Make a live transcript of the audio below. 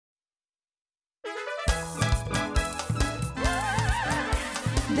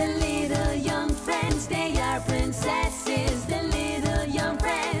The little young friends, they are princesses. The little young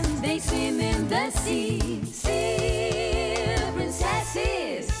friends, they swim in the sea. Sea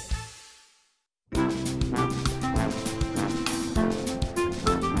princesses.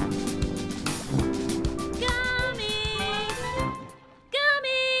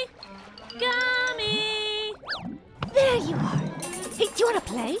 Gummy! There you are. Hey, do you want to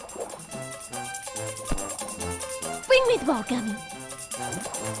play? Bring me the ball, Gummy.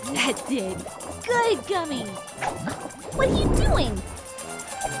 That's it. Good, Gummy. What are you doing?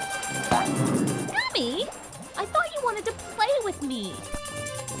 Gummy, I thought you wanted to play with me.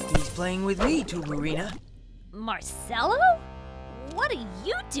 He's playing with me, Tubarina. Marcelo? What are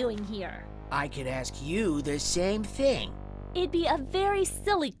you doing here? I could ask you the same thing. It'd be a very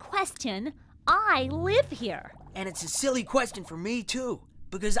silly question. I live here. And it's a silly question for me, too,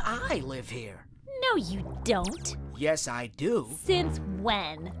 because I live here. No, you don't. Yes, I do. Since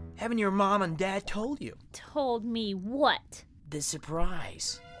when? Haven't your mom and dad told you? Told me what? The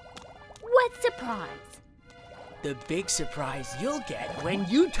surprise. What surprise? The big surprise you'll get when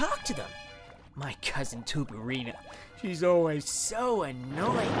you talk to them. My cousin Tubarina. She's always so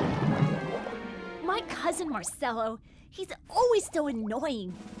annoying. My cousin Marcelo, he's always so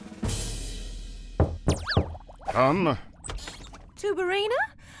annoying. Come. Tubarina?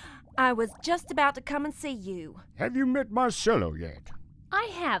 I was just about to come and see you. Have you met Marcelo yet? I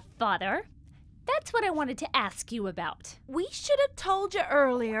have, Father. That's what I wanted to ask you about. We should have told you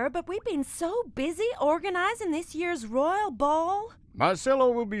earlier, but we've been so busy organizing this year's royal ball.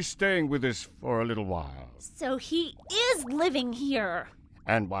 Marcelo will be staying with us for a little while. So he is living here.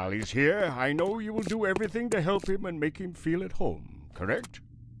 And while he's here, I know you will do everything to help him and make him feel at home, correct?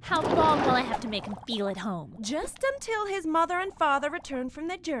 How long will I have to make him feel at home? Just until his mother and father return from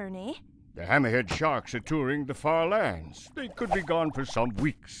their journey. The hammerhead sharks are touring the far lands. They could be gone for some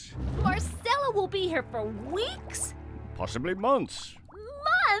weeks. Marcelo will be here for weeks? Possibly months.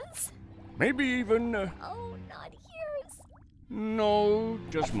 Months? Maybe even... Oh, not years. No,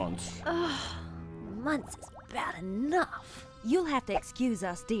 just months. Months is bad enough. You'll have to excuse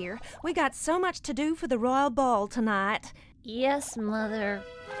us, dear. We got so much to do for the royal ball tonight. Yes, Mother.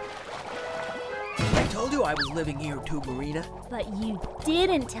 I told you I was living here, Tubarina. But you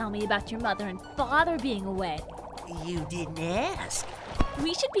didn't tell me about your mother and father being away. You didn't ask.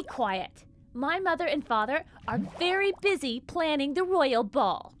 We should be quiet. My mother and father are very busy planning the royal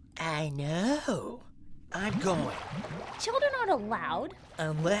ball. I know. I'm going. Children aren't allowed.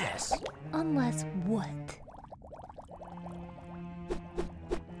 Unless... Unless what?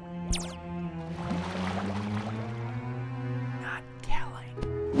 Not telling.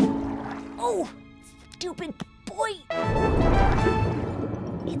 Oh, stupid boy!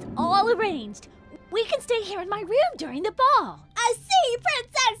 It's all arranged. We can stay here in my room during the ball. A sea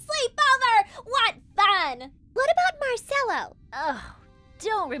princess sleepover! What fun! What about Marcelo? Oh,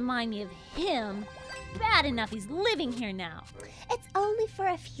 don't remind me of him. Bad enough he's living here now. It's only for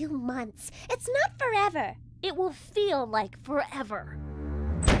a few months. It's not forever. It will feel like forever.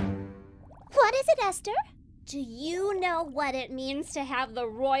 What is it, Esther? Do you know what it means to have the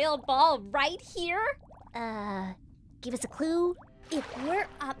royal ball right here? Give us a clue? If we're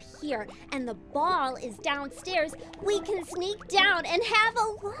up here and the ball is downstairs, we can sneak down and have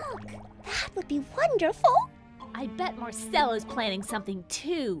a look. That would be wonderful. I bet Marcelo's planning something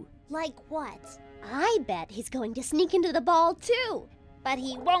too. Like what? I bet he's going to sneak into the ball too. But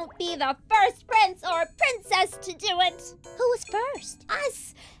he won't be the first prince or princess to do it. Who was first?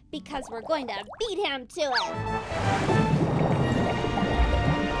 Us, because we're going to beat him to it.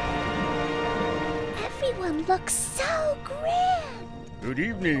 Everyone looks so grand. Good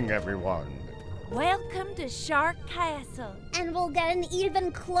evening, everyone. Welcome to Shark Castle. And we'll get an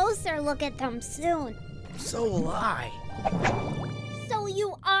even closer look at them soon. So will I. So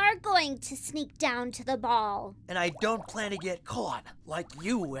you are going to sneak down to the ball. And I don't plan to get caught, like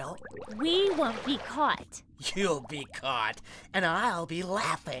you will. We won't be caught. You'll be caught, and I'll be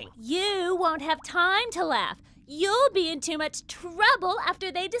laughing. You won't have time to laugh. You'll be in too much trouble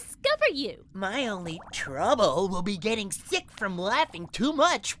after they discover you. My only trouble will be getting sick from laughing too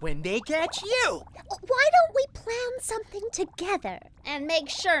much when they catch you. Why don't we plan something together and make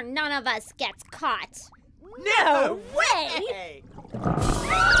sure none of us gets caught? No way!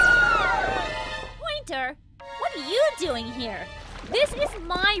 Pointer, what are you doing here? This is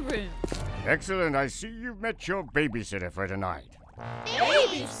my room. Excellent. I see you've met your babysitter for tonight.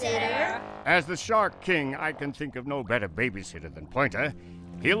 Babysitter? As the Shark King, I can think of no better babysitter than Pointer.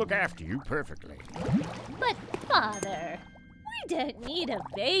 He'll look after you perfectly. But, Father, we don't need a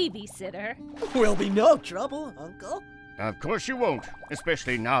babysitter. Will be no trouble, Uncle. Of course you won't,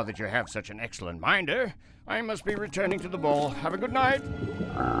 especially now that you have such an excellent minder. I must be returning to the ball. Have a good night.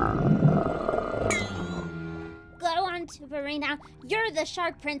 Go on, Tubarina. You're the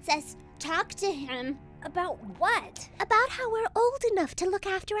shark princess. Talk to him. About what? About how we're old enough to look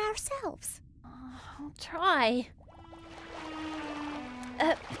after ourselves. I'll try.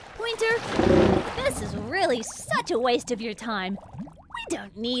 Pointer, this is really such a waste of your time. We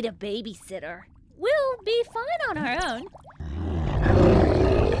don't need a babysitter. We'll be fine on our own.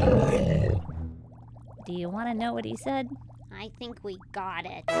 Do you want to know what he said? I think we got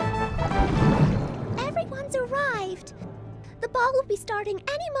it. Everyone's arrived. The ball will be starting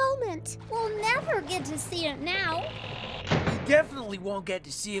any moment. We'll never get to see it now. You definitely won't get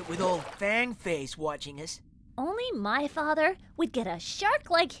to see it with old Fangface watching us. Only my father would get a shark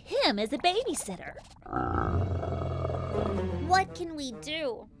like him as a babysitter. What can we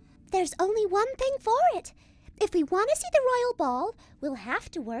do? There's only one thing for it. If we want to see the royal ball, we'll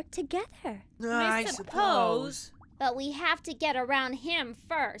have to work together. I suppose. But we have to get around him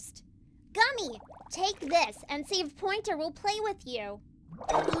first. Gummy, take this and see if Pointer will play with you.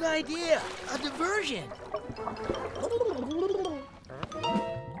 Good idea. A diversion.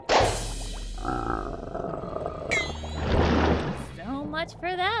 So much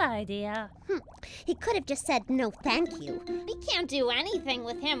for that idea. He could have just said no thank you. We can't do anything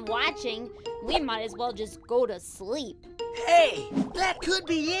with him watching. We might as well just go to sleep. Hey, that could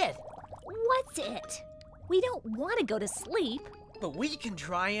be it. What's it? We don't want to go to sleep. But we can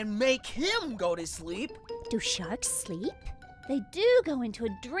try and make him go to sleep. Do sharks sleep? They do go into a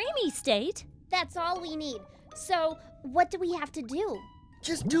dreamy state. That's all we need. So, what do we have to do?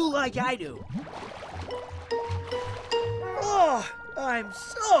 Just do like I do. Oh, I'm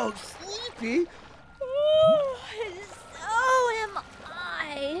so sleepy. Oh, so am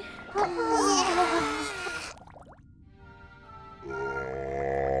I.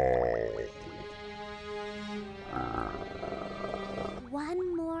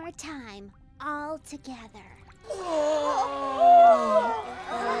 One more time, all together.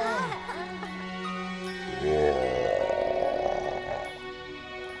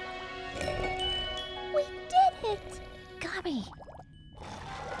 We did it! Gummy.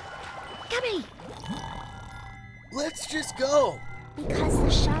 Gummy. Let's just go. Because the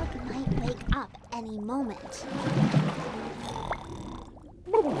shark might wake up any moment.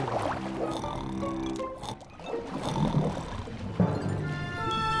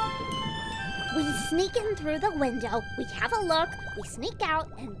 We sneak in through the window, we have a look, we sneak out,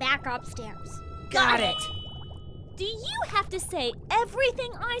 and back upstairs. Got it. Do you have to say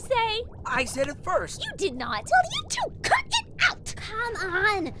everything I say? I said it first. You did not. Will you two cut it out? Come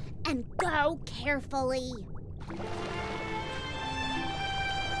on, and go carefully.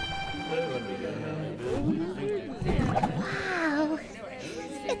 Wow.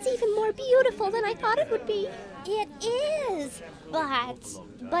 It's even more beautiful than I thought it would be. It is.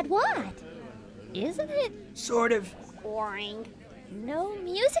 But what? Isn't it Sort of. Boring. no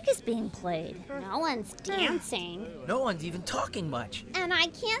music is being played? No one's dancing. No one's even talking much. And I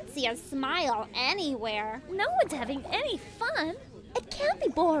can't see a smile anywhere. No one's having any fun. It can't be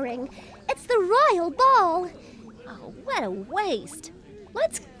boring. It's the royal ball. Oh, what a waste.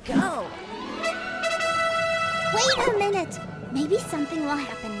 Let's go. Wait a minute. Maybe something will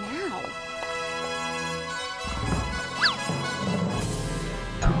happen now.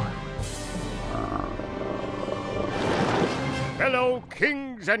 Fellow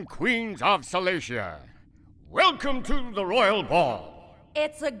kings and queens of Salacia, welcome to the Royal Ball.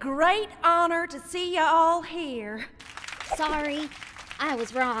 It's a great honor to see you all here. Sorry, I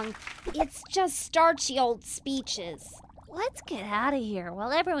was wrong. It's just starchy old speeches. Let's get out of here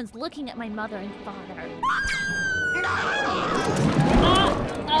while everyone's looking at my mother and father.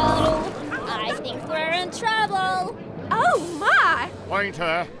 Oh, I think we're in trouble. Oh, my!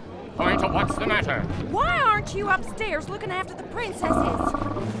 Pointer, what's the matter? Why aren't you upstairs looking after the princesses?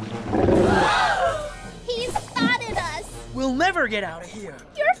 He spotted us. We'll never get out of here.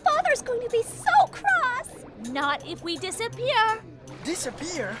 Your father's going to be so cross. Not if we disappear.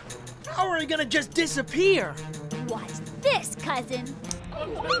 Disappear? How are we gonna just disappear? Watch this, cousin.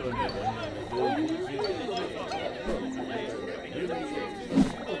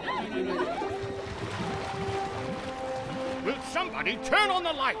 Will somebody turn on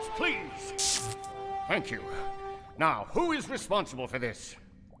the lights, please? Thank you. Now, who is responsible for this?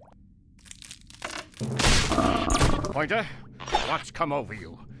 Pointer, what's come over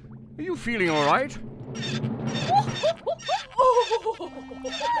you? Are you feeling all right?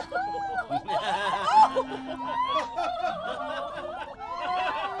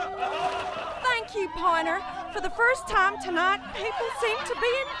 Thank you, Pointer. For the first time tonight, people seem to be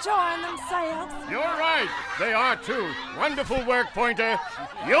enjoying themselves. You're right. They are too. Wonderful work, Pointer.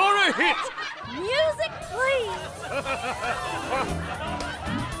 You're a hit. Music, please.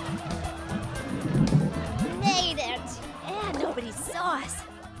 Made it. And nobody saw us.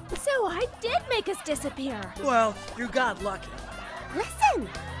 So I did make us disappear. Well, you got lucky. Listen.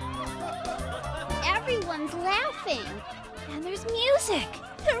 Everyone's laughing. And there's music.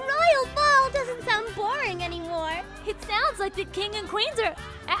 The royal ball doesn't sound boring anymore. It sounds like the king and queens are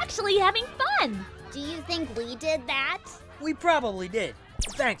actually having fun. Do you think we did that? We probably did.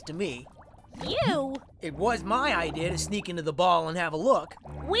 Thanks to me. You? It was my idea to sneak into the ball and have a look.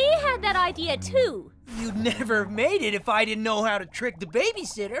 We had that idea too. You'd never have made it if I didn't know how to trick the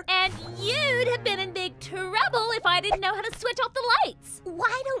babysitter. And you'd have been in big trouble if I didn't know how to switch off the lights.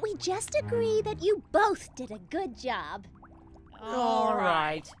 Why don't we just agree that you both did a good job? All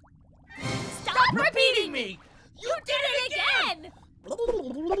right. Stop repeating me! You did it again!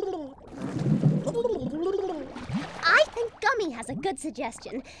 I think Gummy has a good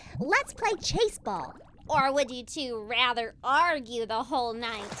suggestion. Let's play chase ball. Or would you two rather argue the whole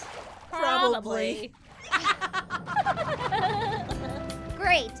night? Probably.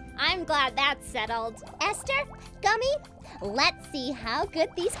 Great. I'm glad that's settled. Esther, Gummy, let's see how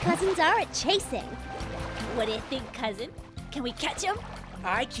good these cousins are at chasing. What do you think, cousin? Can we catch him?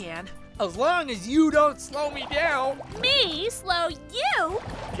 I can, as long as you don't slow me down. Me slow you?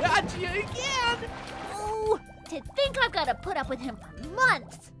 Got you again. Oh, to think I've got to put up with him for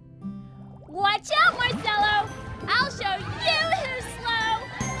months. Watch out, Marcello! I'll show you who's slow!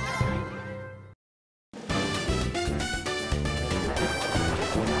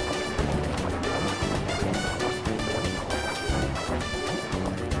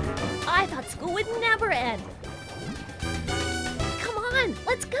 I thought school would never end. Come on,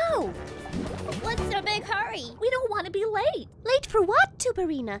 let's go. What's the big hurry? We don't want to be late. Late for what,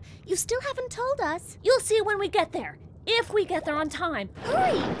 Tubarina? You still haven't told us. You'll see when we get there. If we get there on time.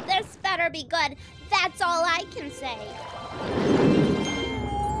 Hurry! This better be good. That's all I can say.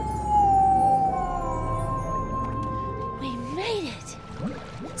 We made it.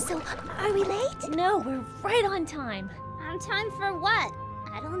 So, are we late? No, we're right on time. On time for what?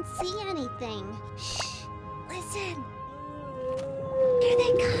 I don't see anything. Shh! Listen. Here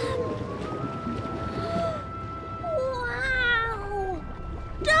they come. Wow!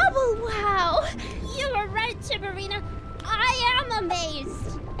 Double wow! You were right, Tubarina. I am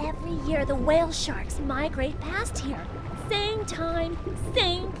amazed. Every year the whale sharks migrate past here. Same time,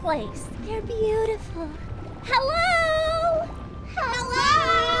 same place. They're beautiful. Hello!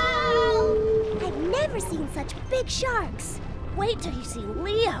 Hello! I've never seen such big sharks. Wait till you see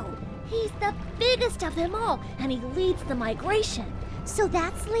Leo. He's the biggest of them all, and he leads the migration. So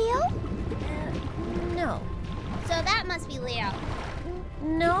that's Leo? No. So that must be Leo.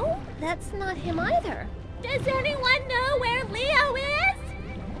 No, that's not him either. Does anyone know where Leo is?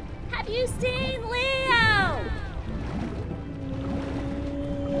 Have you seen Leo?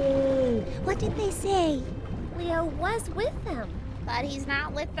 What did they say? Leo was with them. But he's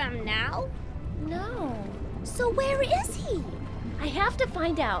not with them now? No. So where is he? I have to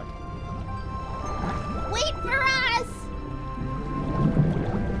find out. Wait for us!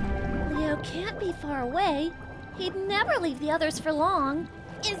 Leo can't be far away. He'd never leave the others for long.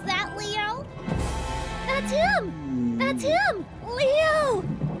 Is that Leo? That's him! That's him! Leo!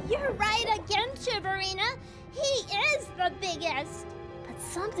 You're right again, Tubarina. He is the biggest. But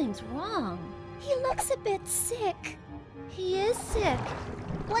something's wrong. He looks a bit sick. He is sick.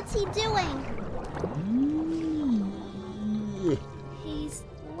 What's he doing? He's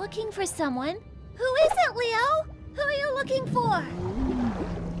looking for someone. Who is it, Leo? Who are you looking for?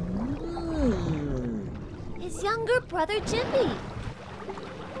 His younger brother, Jippy.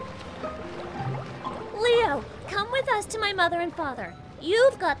 Leo, come with us to my mother and father.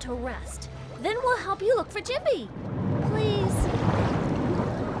 You've got to rest. Then we'll help you look for Jippy. Please.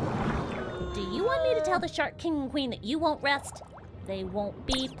 Do you want me to tell the Shark King and Queen that you won't rest? They won't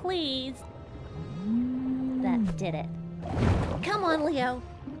be pleased. That did it. Come on, Leo.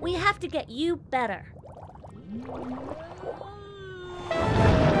 We have to get you better.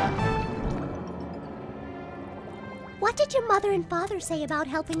 What did your mother and father say about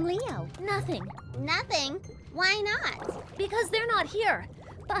helping Leo? Nothing. Nothing. Why not? Because they're not here.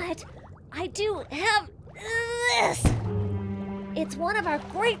 But I do have this. It's one of our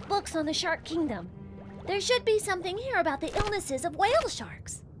great books on the Shark Kingdom. There should be something here about the illnesses of whale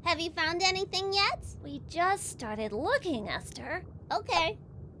sharks. Have you found anything yet? We just started looking, Esther. Okay.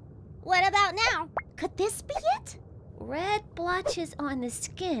 What about now? Could this be it? Red blotches on the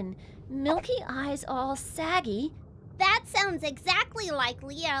skin, milky eyes all saggy. That sounds exactly like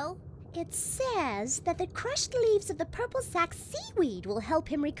Leo. It says that the crushed leaves of the purple sac seaweed will help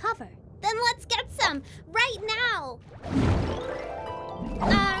him recover. Then let's get some, right now.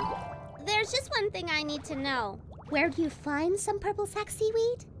 There's just one thing I need to know. Where do you find some purple sac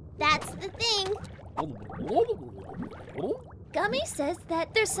seaweed? That's the thing. Gummy says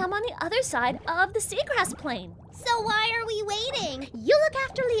that there's some on the other side of the seagrass plain. So why are we waiting? You look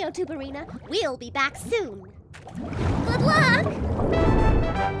after Leo, Tubarina. We'll be back soon. Good luck!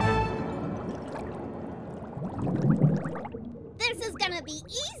 This is gonna be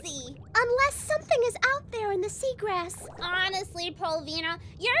easy. Unless something is out there in the seagrass. Honestly, Polvina,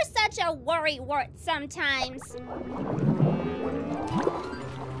 you're such a worrywart sometimes.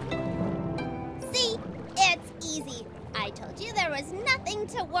 See, it's easy. I told you there was nothing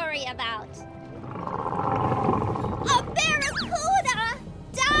to worry about. A barracuda!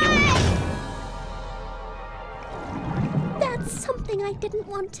 Die! That's something I didn't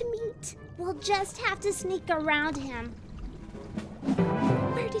want to meet. We'll just have to sneak around him.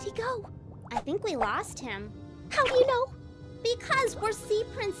 Where did he go? I think we lost him. How do you know? Because we're sea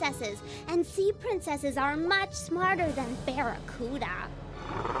princesses, and sea princesses are much smarter than barracuda.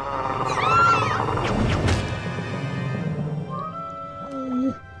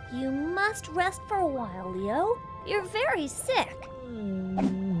 You must rest for a while, Leo. You're very sick.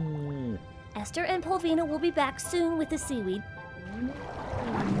 Ester and Polvina will be back soon with the seaweed.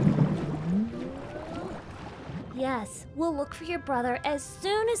 Yes, we'll look for your brother as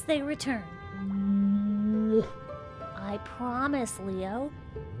soon as they return. I promise, Leo.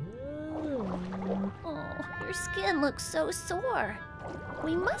 Oh, your skin looks so sore.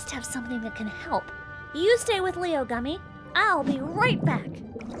 We must have something that can help. You stay with Leo, Gummy. I'll be right back.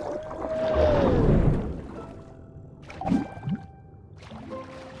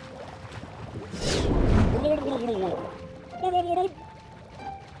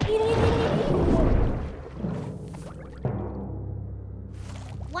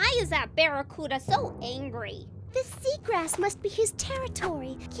 Why is that barracuda so angry? This seagrass must be his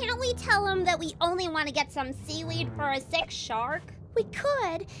territory. Can't we tell him that we only want to get some seaweed for a sick shark? We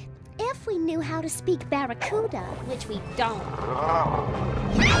could, if we knew how to speak barracuda, which we don't.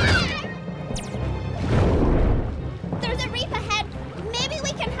 There's a reef ahead. Maybe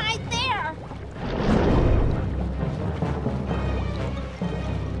we can hide there.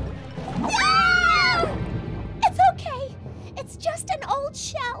 No! It's okay. It's just an old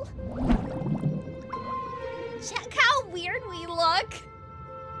shell. Check how weird we look.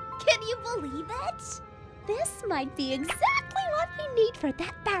 Can you believe it? This might be exactly what we need for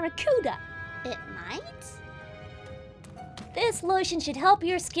that barracuda. It might? This lotion should help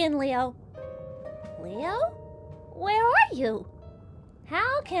your skin, Leo. Leo? Where are you?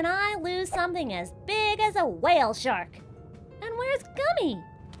 How can I lose something as big as a whale shark? And where's Gummy?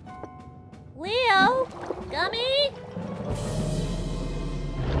 Leo? Gummy?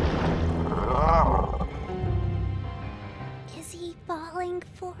 Is he falling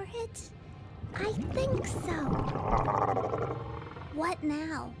for it? I think so. What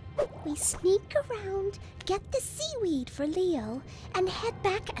now? We sneak around, get the seaweed for Leo, and head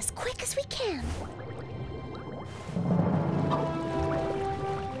back as quick as we can.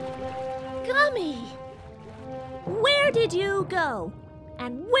 Gummy! Where did you go?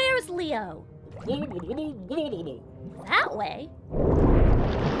 And where's Leo? That way?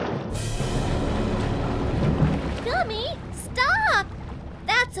 Gummy, stop!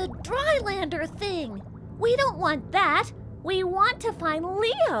 That's a drylander thing. We don't want that. We want to find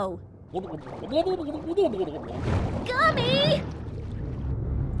Leo. Gummy!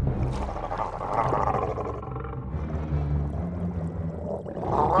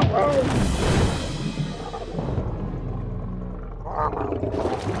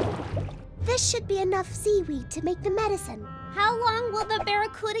 This should be enough seaweed to make the medicine. How long will the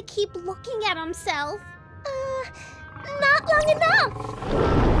barracuda keep looking at himself? Not long enough.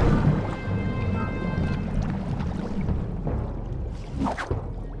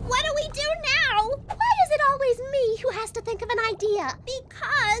 What do we do now? Why is it always me who has to think of an idea?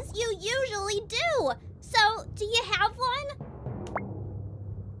 Because you usually do. So, do you have one?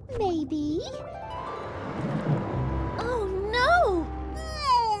 Maybe. Oh, no!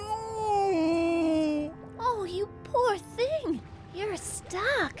 Oh, you poor thing. You're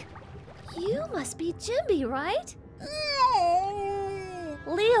stuck. You must be Jimby, right?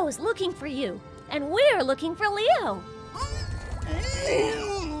 Leo is looking for you, and we're looking for Leo.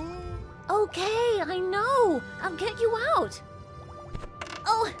 Okay, I know. I'll get you out.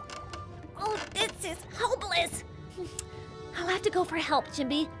 Oh, this is hopeless. I'll have to go for help,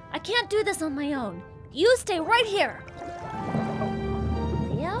 Jimby. I can't do this on my own. You stay right here.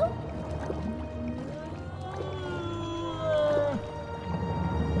 Leo?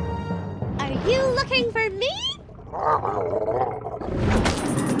 Are you looking for me?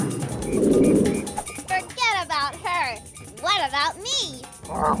 Forget about her. What about me?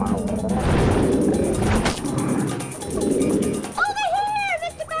 Over here,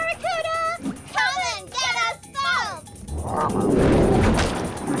 Mr. Barracuda! Come and get us both!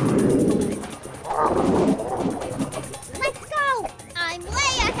 Let's go! I'm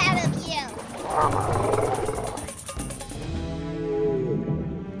way ahead of you!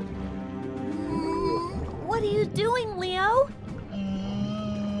 What are you doing, Leo?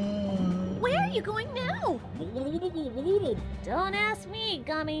 Where are you going now? Don't ask me,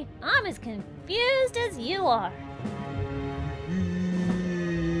 Gummy. I'm as confused as you are.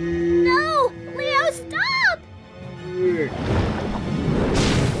 No! Leo, stop!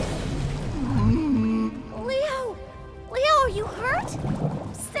 Leo! Leo, are you hurt?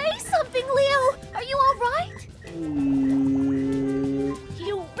 Say something, Leo! Are you all right?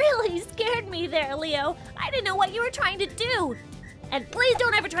 You really scared me there, Leo. I didn't know what you were trying to do. And please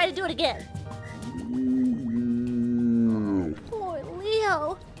don't ever try to do it again. Poor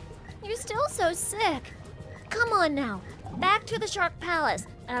Leo. You're still so sick. Come on now. Back to the Shark Palace,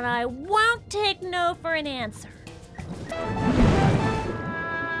 and I won't take no for an answer.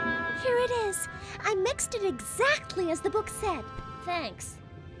 Here it is. I mixed it exactly as the book said. Thanks.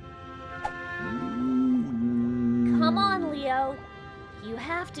 Come on, Leo. You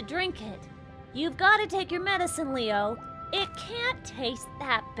have to drink it. You've got to take your medicine, Leo. It can't taste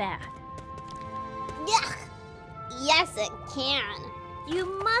that bad. Yuck! Yes, it can. You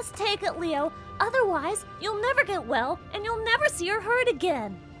must take it, Leo. Otherwise, you'll never get well and you'll never see or hurt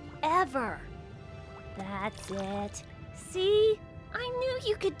again. Ever. That's it. See? I knew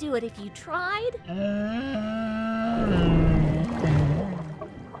you could do it if you tried.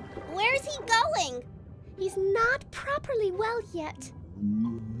 Where's he going? He's not properly well yet.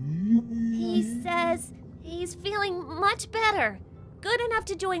 He says he's feeling much better. Good enough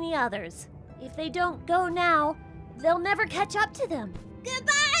to join the others. If they don't go now, they'll never catch up to them.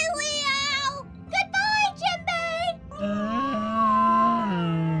 Goodbye, Leo! Goodbye, Jimby!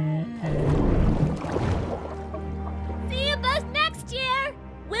 See you both next year.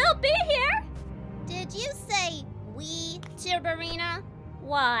 We'll be here. Did you say we, Tubarina?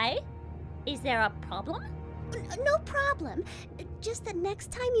 Why? Is there a problem? No problem. Just that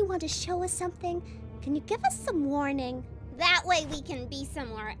next time you want to show us something, can you give us some warning? That way we can be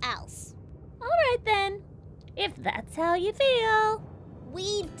somewhere else. All right then, if that's how you feel.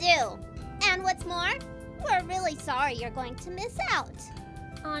 We do. And what's more, we're really sorry you're going to miss out.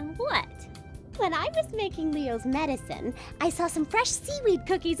 On what? When I was making Leo's medicine, I saw some fresh seaweed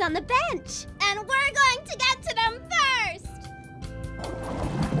cookies on the bench. And we're going to get to them first.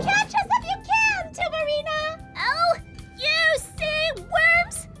 Catch us if you can, Tubarina! Oh, you sea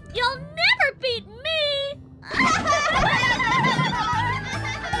worms! You'll never beat me!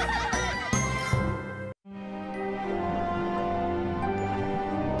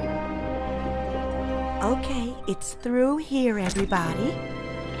 Okay, it's through here, everybody.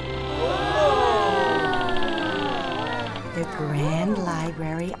 The Grand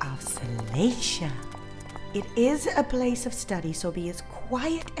Library of Salacia. It is a place of study, so be as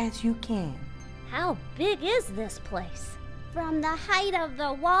quiet as you can. How big is this place? From the height of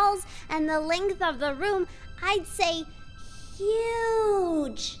the walls and the length of the room, I'd say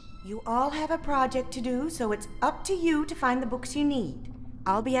huge. You all have a project to do, so it's up to you to find the books you need.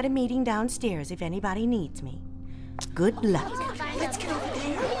 I'll be at a meeting downstairs if anybody needs me. Good luck. Let's get over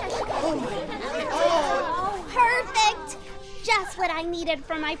there. Oh, perfect! Just what I needed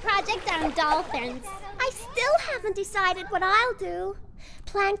for my project on dolphins. I still haven't decided what I'll do.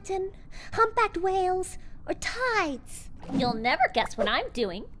 Plankton, humpbacked whales, or tides. You'll never guess what I'm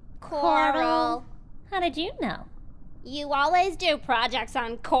doing. Coral. How did you know? You always do projects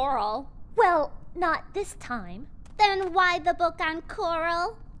on coral. Well, not this time. Then why the book on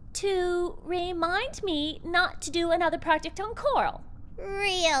coral? To remind me not to do another project on coral.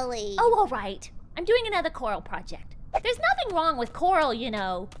 Really? Oh, all right. I'm doing another coral project. There's nothing wrong with coral, you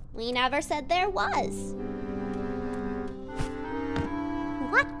know. We never said there was.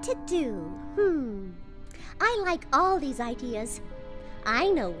 What to do? I like all these ideas. I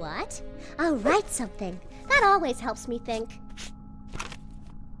know what. I'll write something. That always helps me think.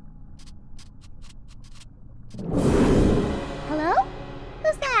 Hello?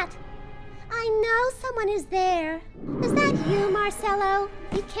 Who's that? I know someone is there. Is that you, Marcello?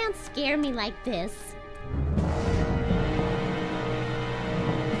 You can't scare me like this.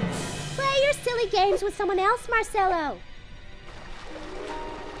 games with someone else, Marcelo.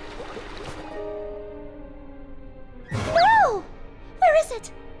 No! Where is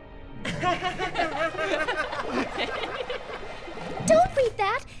it? Don't read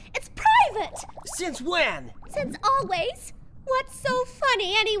that. It's private. Since when? Since always. What's so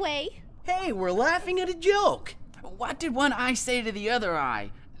funny anyway? Hey, we're laughing at a joke. What did one eye say to the other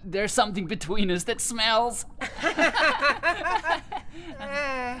eye? There's something between us that smells.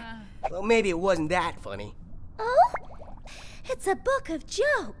 Well, maybe it wasn't that funny. Oh? It's a book of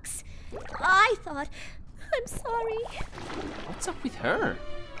jokes. I thought... I'm sorry. What's up with her?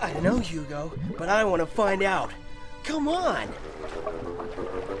 I don't know, Hugo, but I want to find out. Come on.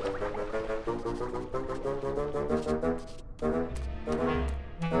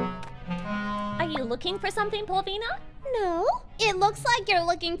 Are you looking for something, Polvina? No. It looks like you're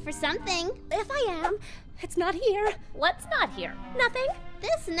looking for something. If I am, it's not here. What's not here? Nothing.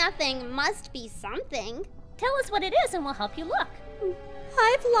 This nothing must be something. Tell us what it is and we'll help you look.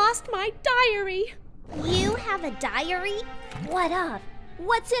 I've lost my diary. You have a diary? What of?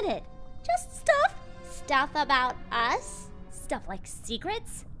 What's in it? Just stuff. Stuff about us? Stuff like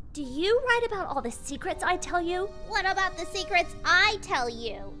secrets? Do you write about all the secrets I tell you? What about the secrets I tell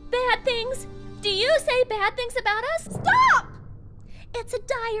you? Bad things? Do you say bad things about us? Stop! It's a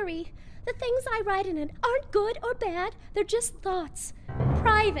diary. The things I write in it aren't good or bad. They're just thoughts.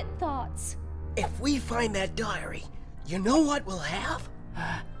 Private thoughts. If we find that diary, you know what we'll have?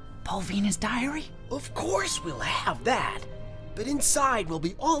 Polvina's diary? Of course we'll have that. But inside will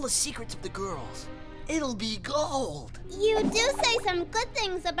be all the secrets of the girls. It'll be gold. You do say some good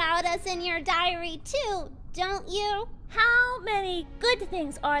things about us in your diary too, don't you? How many good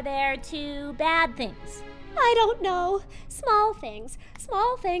things are there to bad things? I don't know. Small things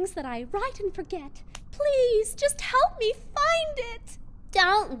that I write and forget. Please, just help me find it.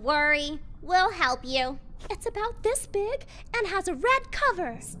 Don't worry. We'll help you. It's about this big and has a red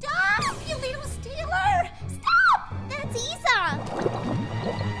cover. Stop, you little stealer! Stop! That's Isa!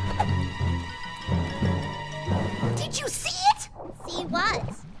 Did you see it? See what?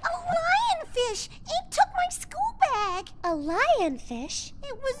 A lionfish! It took my school bag! A lionfish?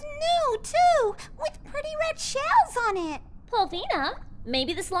 It was new, too, with pretty red shells on it. Polvina,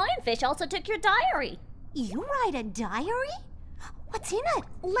 maybe this lionfish also took your diary. You write a diary? What's in it?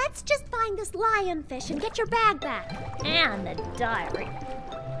 Let's just find this lionfish and get your bag back. And the diary.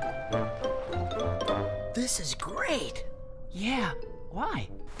 This is great. Yeah, why?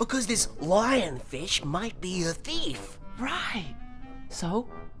 Because this lionfish might be a thief. Right. So?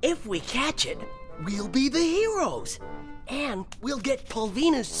 If we catch it, we'll be the heroes. And we'll get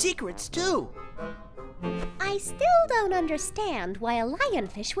Polvina's secrets too. I still don't understand why a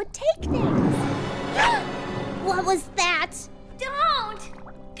lionfish would take things. What was that? Don't!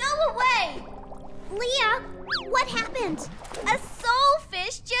 Go away! Leah, what happened? A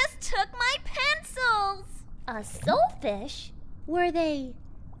soulfish just took my pencils! A soulfish? Were they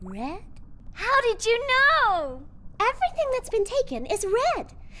red? How did you know? Everything that's been taken is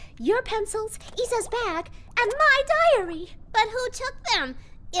red. Your pencils, Isa's bag, and my diary. But who took them?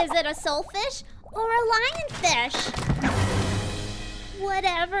 Is it a soulfish or a lionfish?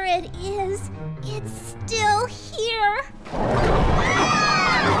 Whatever it is, it's still here. After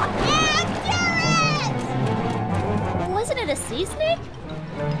it! Wasn't it a sea snake?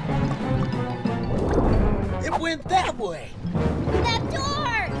 It went that way. That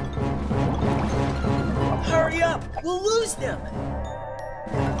door! Hurry up, we'll lose them.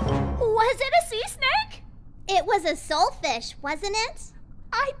 Was it a sea snake? It was a soulfish, wasn't it?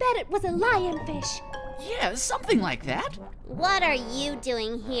 I bet it was a lionfish. Yeah, something like that. What are you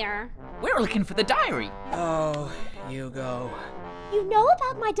doing here? We're looking for the diary. Oh, Hugo. You know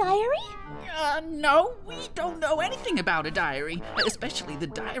about my diary? No, we don't know anything about a diary. Especially the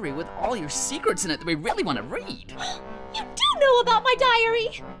diary with all your secrets in it that we really want to read. You do know about my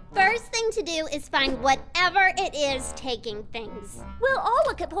diary! First thing to do is find whatever it is taking things. We'll all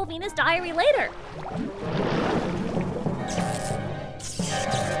look at Polvina's diary later.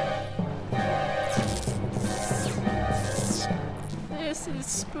 This is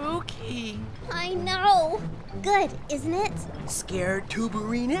spooky. I know. Good, isn't it? Scared,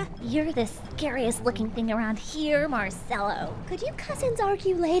 Tubarina? You're the scariest looking thing around here, Marcelo. Could you cousins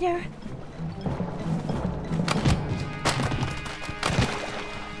argue later?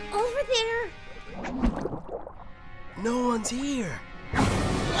 Over there. No one's here.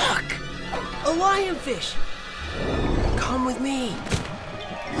 Look! A lionfish! Come with me.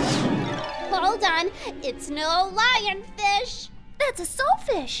 Hold on. It's no lionfish. That's a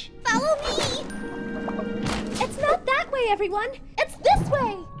soulfish. Follow me. It's not that way, everyone. It's this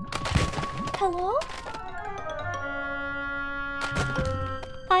way. Hello?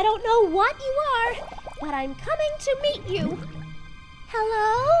 I don't know what you are, but I'm coming to meet you.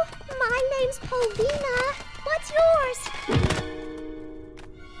 Hello? My name's Polvina. What's yours?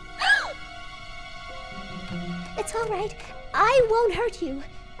 It's all right. I won't hurt you.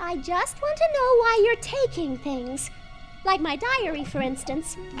 I just want to know why you're taking things. Like my diary, for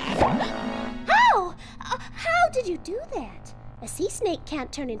instance. How? How did you do that? A sea snake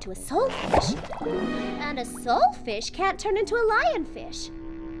can't turn into a soulfish. And a soulfish can't turn into a lionfish.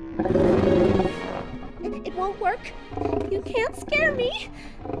 It won't work. You can't scare me.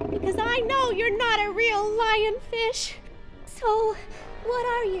 Because I know you're not a real lionfish. So, what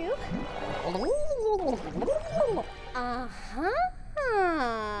are you? Uh-huh.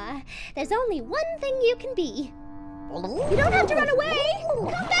 There's only one thing you can be. You don't have to run away.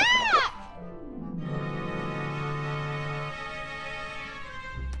 Come back!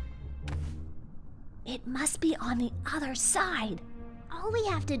 It must be on the other side. All we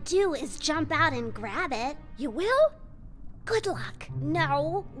have to do is jump out and grab it. You will? Good luck.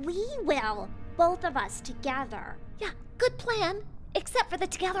 No, we will. Both of us together. Yeah, good plan. Except for the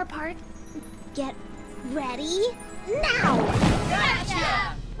together part. Get ready now!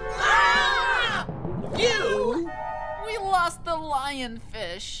 Gotcha! Ah! You! We lost the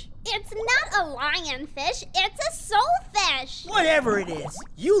lionfish. It's not a lionfish, it's a soulfish. Whatever it is,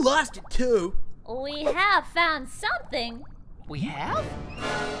 you lost it too. We have found something. We have?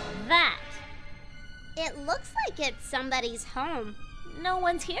 That. It looks like it's somebody's home. No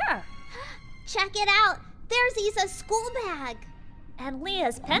one's here. Check it out. There's Isa's school bag. And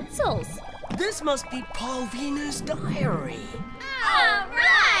Leah's pencils. This must be Polvina's diary. All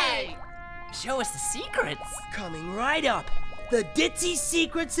right! Show us the secrets. Coming right up. The ditzy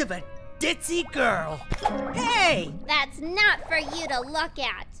secrets of a ditzy girl. Hey! That's not for you to look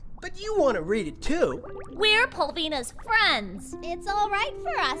at. But you want to read it too. We're Polvina's friends. It's all right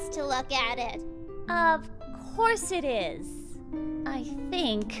for us to look at it. Of course it is. I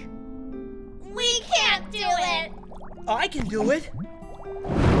think. We can't do it. I can do it.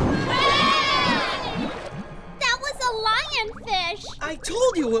 That was a lionfish. I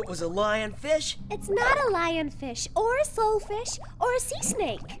told you it was a lionfish. It's not a lionfish or a soulfish or a sea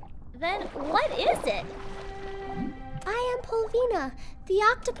snake. Then what is it? I am Polvina, the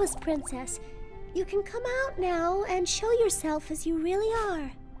octopus princess. You can come out now and show yourself as you really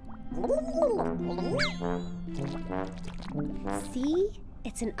are. See?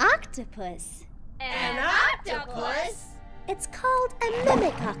 It's an octopus. An octopus? It's called a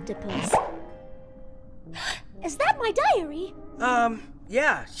mimic octopus. Is that my diary?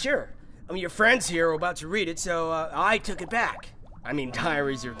 Yeah, sure. Your friends here are about to read it, so I took it back. I mean,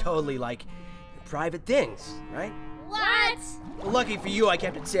 diaries are totally like private things, right? What? Well, lucky for you, I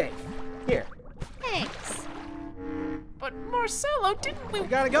kept it safe. Here. Thanks. But Marcelo, didn't we? We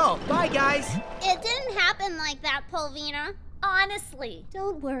gotta go. Bye, guys. It didn't happen like that, Polvina. Honestly.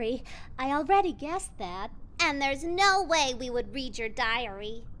 Don't worry. I already guessed that. And there's no way we would read your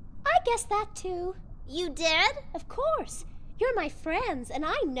diary. I guessed that too. You did? Of course. You're my friends, and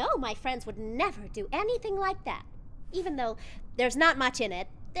I know my friends would never do anything like that. Even though there's not much in it.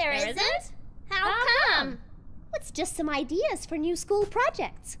 There isn't? How come? It's just some ideas for new school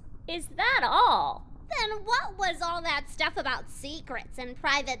projects. Is that all? Then what was all that stuff about secrets and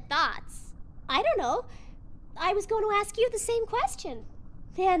private thoughts? I don't know. I was going to ask you the same question.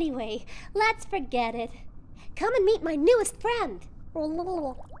 Anyway, let's forget it. Come and meet my newest friend.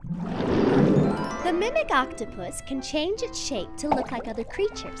 The mimic octopus can change its shape to look like other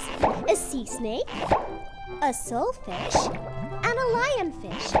creatures. A sea snake, a soulfish, and a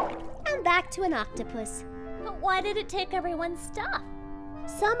lionfish. And back to an octopus. But why did it take everyone's stuff?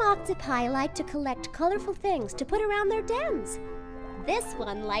 Some octopi like to collect colorful things to put around their dens. This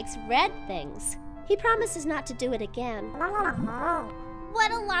one likes red things. He promises not to do it again.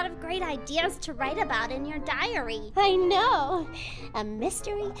 What a lot of great ideas to write about in your diary. I know. A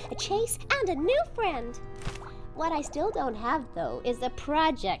mystery, a chase, and a new friend. What I still don't have, though, is a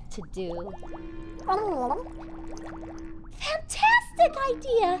project to do. Fantastic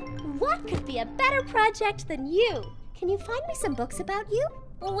idea! What could be a better project than you? Can you find me some books about you?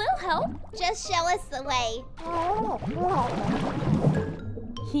 We'll help. Just show us the way.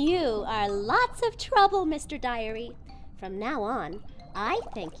 You are lots of trouble, Mr. Diary. From now on, I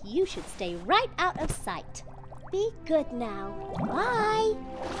think you should stay right out of sight. Be good now. Bye.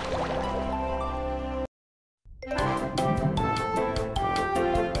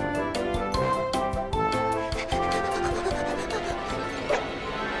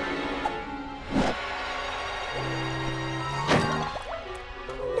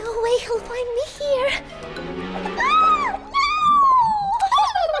 No way he'll find me.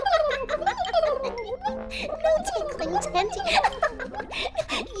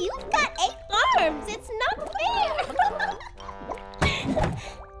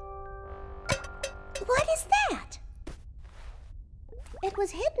 What is that? It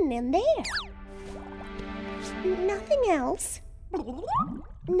was hidden in there. Nothing else.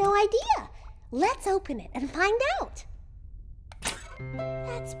 No idea. Let's open it and find out.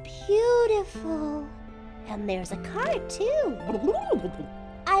 That's beautiful. And there's a card, too.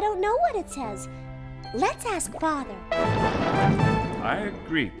 I don't know what it says. Let's ask Father. I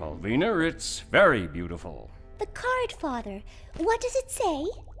agree, Polvina. It's very beautiful. The card, Father. What does it say?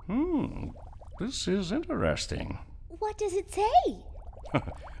 This is interesting. What does it say?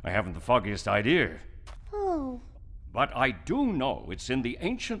 I haven't the foggiest idea. Oh, But I do know it's in the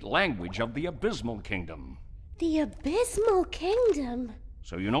ancient language of the Abysmal Kingdom. the Abysmal Kingdom.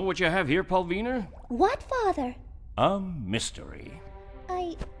 So you know what you have here, Polvina? What, Father? A mystery.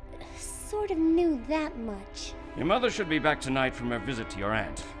 I sort of knew that much. Your mother should be back tonight from her visit to your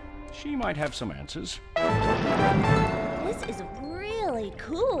aunt. She might have some answers. This is really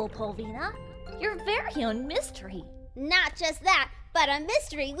cool, Polvina. Your very own mystery. Not just that, but a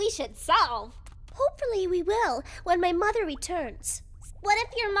mystery we should solve. Hopefully we will when my mother returns. What if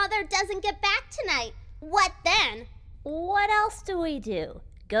your mother doesn't get back tonight? What then? What else do we do?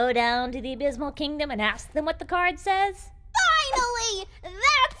 Go down to the Abysmal Kingdom and ask them what the card says? Finally!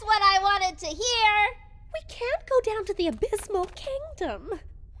 That's what I wanted to hear! We can't go down to the Abysmal Kingdom.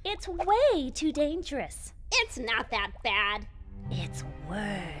 It's way too dangerous. It's not that bad. It's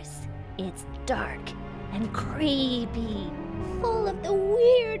worse. It's dark and creepy. Full of the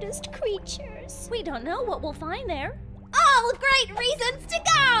weirdest creatures. We don't know what we'll find there. All great reasons to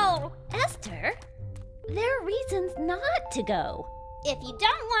go! Esther, there are reasons not to go. If you don't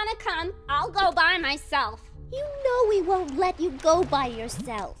want to come, I'll go by myself. You know we won't let you go by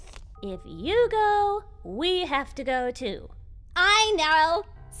yourself. If you go, we have to go too. I know.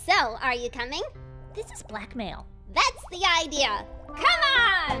 So, are you coming? This is blackmail. That's the idea. Come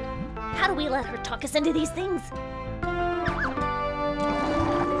on! How do we let her talk us into these things?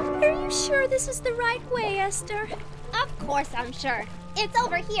 Are you sure this is the right way, Esther? Of course I'm sure. It's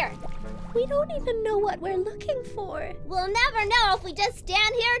over here. We don't even know what we're looking for. We'll never know if we just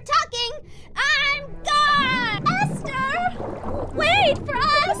stand here talking. I'm gone! Esther! Wait for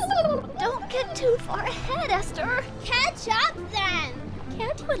us! Don't get too far ahead, Esther. Catch up then!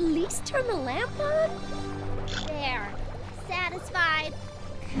 Can't you at least turn the lamp on? There. Satisfied?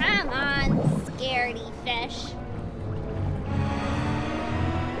 Come on, scaredy fish.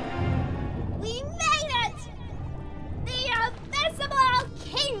 We made it! The Invisible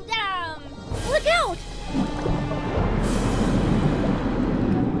Kingdom! Look out!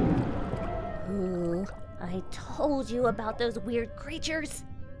 Ooh, I told you about those weird creatures.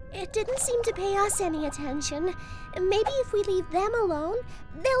 It didn't seem to pay us any attention. Maybe if we leave them alone,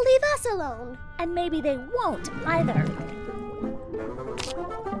 they'll leave us alone. And maybe they won't either.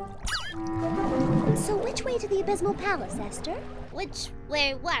 So which way to the Abysmal Palace, Esther? Which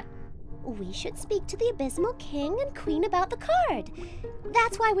way what? We should speak to the Abysmal King and Queen about the card.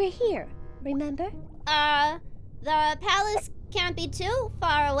 That's why we're here, remember? The palace can't be too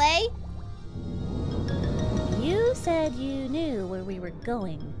far away. You said you knew where we were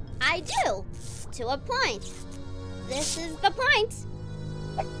going. I do, to a point. This is the point.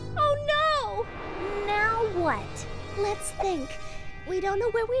 Oh no! Now what? Let's think. We don't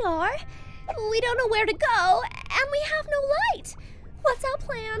know where we are, we don't know where to go, and we have no light. What's our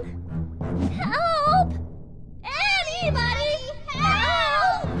plan? Help! Anybody,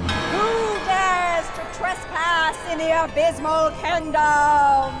 help! Who dares to trespass in the Abysmal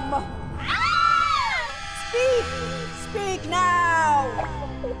Kingdom? Speak now!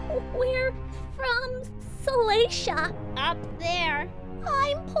 We're from Salacia. Up there.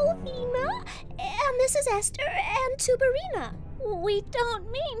 I'm Polvina, and this is Ester and Tubarina. We don't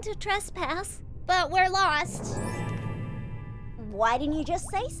mean to trespass. But we're lost. Why didn't you just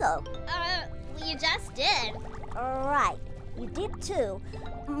say so? You just did. Right, you did too.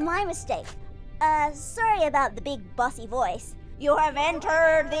 My mistake. Sorry about the big bossy voice. You have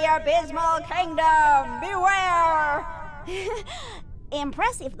entered the Abysmal Kingdom! Beware!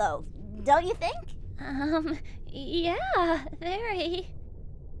 Impressive though, don't you think? Yeah, very.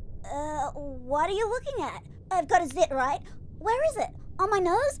 What are you looking at? I've got a zit, right? Where is it? On my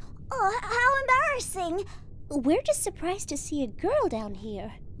nose? Oh, how embarrassing. We're just surprised to see a girl down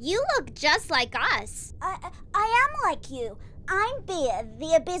here. You look just like us. I am like you. I'm Bea,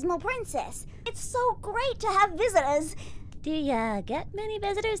 the Abysmal Princess. It's so great to have visitors. Do ya get many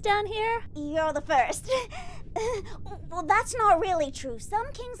visitors down here? You're the first. Well, that's not really true.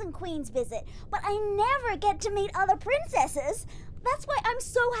 Some kings and queens visit, but I never get to meet other princesses. That's why I'm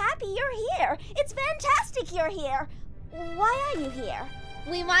so happy you're here. It's fantastic you're here. Why are you here?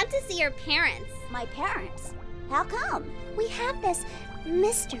 We want to see your parents. My parents? How come? We have this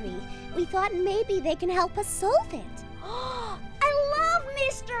mystery. We thought maybe they can help us solve it. I love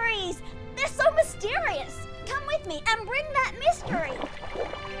mysteries! They're so mysterious! Come with me and bring that mystery!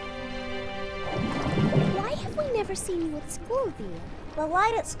 Why have we never seen you at school, Via? The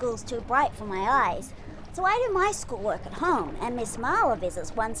light at school's too bright for my eyes, so I do my schoolwork at home, and Miss Marla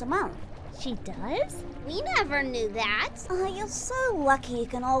visits once a month. She does? We never knew that. Oh, you're so lucky you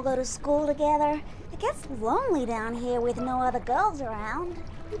can all go to school together. It gets lonely down here with no other girls around.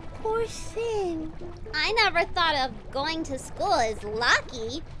 Poor thing. I never thought of going to school as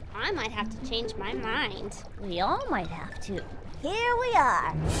lucky. I might have to change my mind. We all might have to. Here we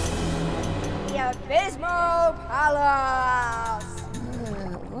are. The Abysmal Palace!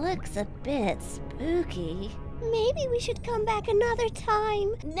 Looks a bit spooky. Maybe we should come back another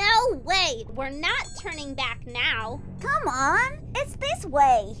time. No way! We're not turning back now. Come on, it's this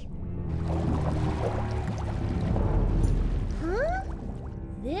way. Huh?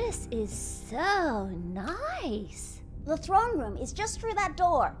 This is so nice. The throne room is just through that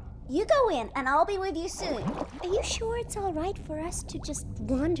door. You go in and I'll be with you soon. Are you sure it's all right for us to just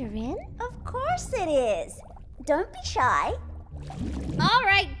wander in? Of course it is. Don't be shy. All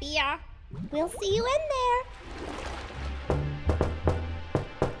right, Bia. We'll see you in there.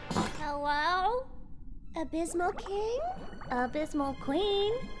 Hello? Abysmal King? Abysmal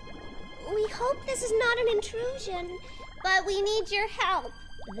Queen? We hope this is not an intrusion, but we need your help.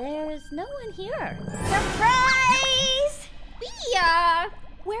 There's no one here. Surprise! Bia!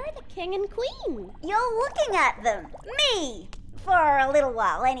 Where are the king and queen? You're looking at them. Me! For a little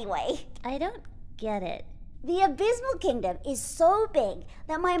while, anyway. I don't get it. The Abysmal Kingdom is so big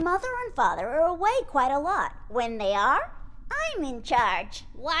that my mother and father are away quite a lot. When they are, I'm in charge.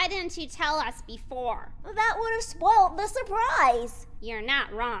 Why didn't you tell us before? That would have spoiled the surprise. You're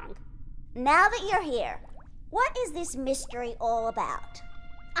not wrong. Now that you're here, what is this mystery all about?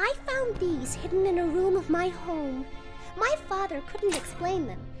 I found these hidden in a room of my home. My father couldn't explain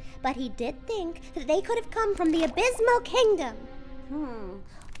them, but he did think that they could have come from the Abysmal Kingdom.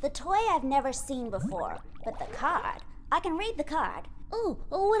 The toy I've never seen before, but the card. I can read the card. Oh,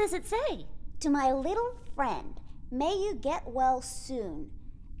 what does it say? To my little friend, may you get well soon.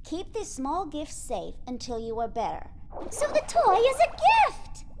 Keep this small gift safe until you are better. So the toy is a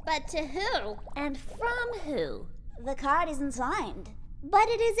gift! But to who? And from who? The card isn't signed. But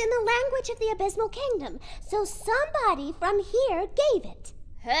it is in the language of the Abysmal Kingdom, so somebody from here gave it.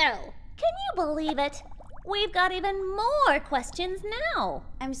 Who? Can you believe it? We've got even more questions now.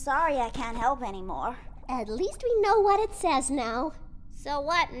 I'm sorry I can't help anymore. At least we know what it says now. So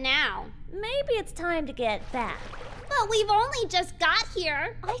what now? Maybe it's time to get back. But we've only just got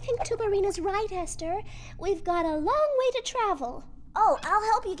here. I think Tubarina's right, Esther. We've got a long way to travel. Oh, I'll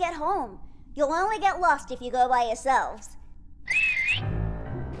help you get home. You'll only get lost if you go by yourselves.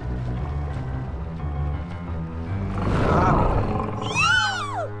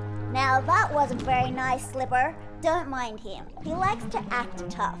 Now that wasn't very nice, Slipper. Don't mind him. He likes to act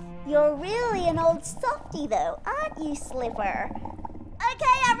tough. You're really an old softy though, aren't you, Slipper?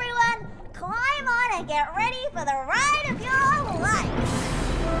 Okay, everyone, climb on and get ready for the ride of your life.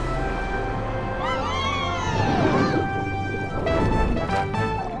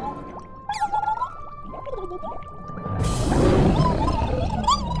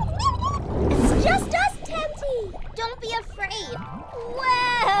 It's just us, Tentie. Don't be afraid.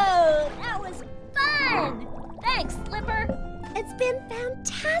 Whoa, that was fun. Thanks, Slipper. It's been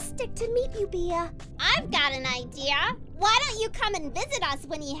fantastic to meet you, Bia. I've got an idea. Why don't you come and visit us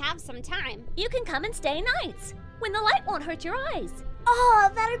when you have some time? You can come and stay nights, when the light won't hurt your eyes. Oh,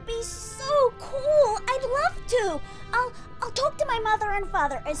 that'd be so cool. I'd love to. I'll talk to my mother and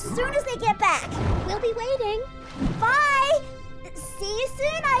father as soon as they get back. We'll be waiting. Bye. See you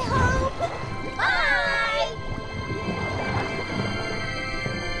soon, I hope. Bye.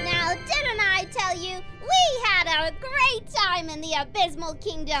 Now, didn't I tell you, we had a great time in the Abysmal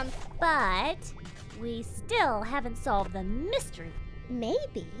Kingdom. But we still haven't solved the mystery.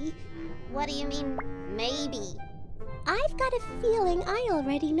 Maybe? What do you mean, maybe? I've got a feeling I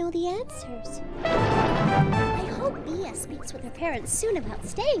already know the answers. I hope Bia speaks with her parents soon about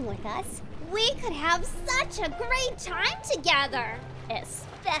staying with us. We could have such a great time together.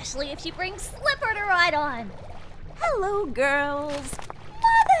 Especially if she brings Slipper to ride on. Hello, girls.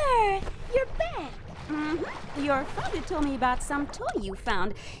 Mother! You're back. Your father told me about some toy you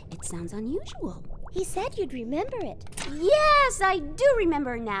found. It sounds unusual. He said you'd remember it. Yes, I do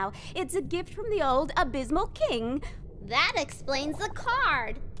remember now. It's a gift from the old Abysmal King. That explains the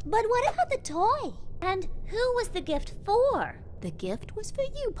card. But what about the toy? And who was the gift for? The gift was for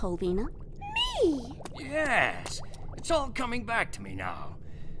you, Polvina. Me! Yes, it's all coming back to me now.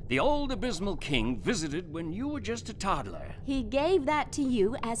 The old Abysmal King visited when you were just a toddler. He gave that to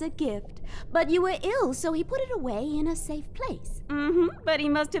you as a gift, but you were ill, so he put it away in a safe place. But he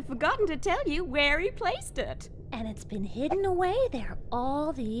must have forgotten to tell you where he placed it. And it's been hidden away there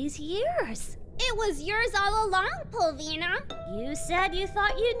all these years. It was yours all along, Polvina. You said you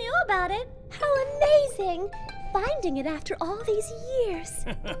thought you knew about it. How amazing! Finding it after all these years.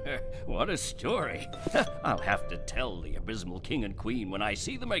 What a story. I'll have to tell the Abysmal King and Queen when I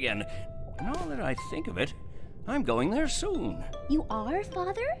see them again. Now that I think of it, I'm going there soon. You are,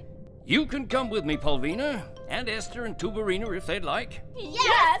 Father? You can come with me, Polvina, and Ester and Tubarina if they'd like.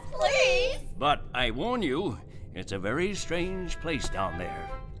 Yes, please! But I warn you, it's a very strange place down there.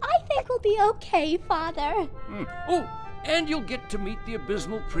 I think we'll be okay, Father. Oh, and you'll get to meet the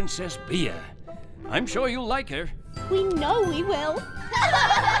Abysmal Princess Bia. I'm sure you'll like her. We know we will.